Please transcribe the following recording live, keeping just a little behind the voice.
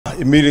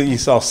immediately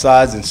saw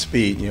size and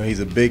speed. You know, he's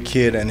a big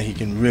kid and he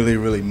can really,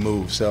 really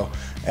move. So,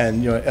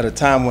 and you know, at a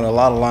time when a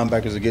lot of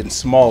linebackers are getting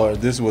smaller,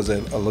 this was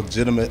a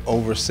legitimate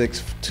over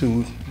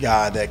 6'2"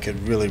 guy that could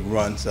really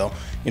run. So,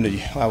 you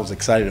know, I was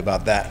excited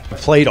about that.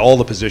 Played all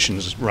the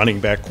positions, running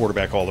back,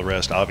 quarterback, all the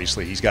rest.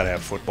 Obviously, he's got to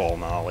have football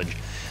knowledge.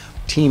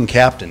 Team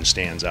captain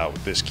stands out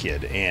with this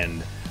kid,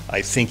 and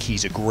I think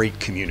he's a great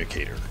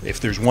communicator. If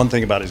there's one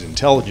thing about his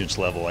intelligence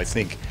level, I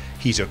think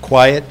he's a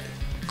quiet,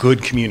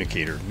 good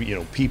communicator. You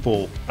know,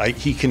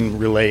 he can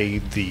relay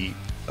the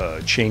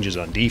changes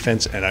on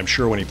defense, and I'm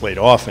sure when he played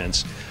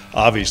offense,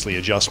 obviously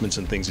adjustments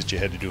and things that you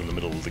had to do in the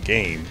middle of the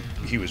game,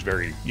 he was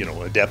very, you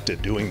know, adept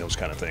at doing those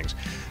kind of things.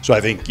 So I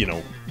think, you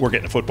know, we're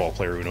getting a football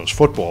player who knows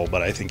football,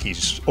 but I think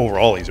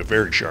overall he's a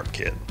very sharp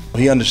kid.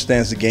 He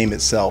understands the game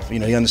itself. You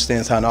know, he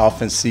understands how an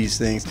offense sees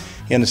things.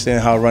 He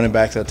understands how running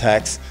backs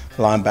attacks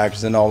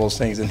linebackers and all those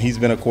things. And he's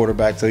been a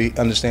quarterback, so he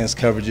understands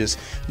coverages.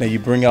 Now you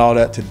bring all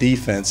that to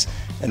defense,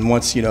 and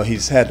once, you know,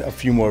 he's had a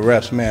few more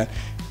reps, man,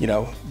 you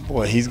know,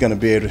 boy, he's going to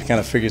be able to kind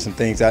of figure some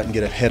things out and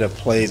get ahead of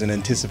plays and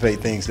anticipate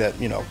things that,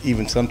 you know,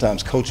 even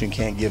sometimes coaching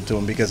can't give to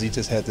him because he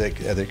just had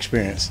the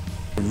experience.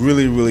 A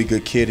really, really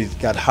good kid. He's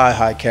got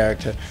high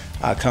character,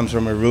 comes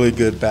from a really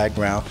good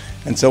background.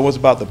 And so it's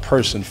about the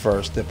person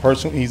first. The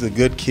person, he's a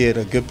good kid,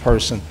 a good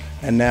person,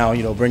 and now,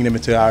 you know, bringing him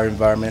into our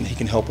environment, he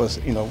can help us,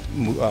 you know,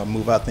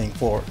 move our thing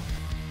forward.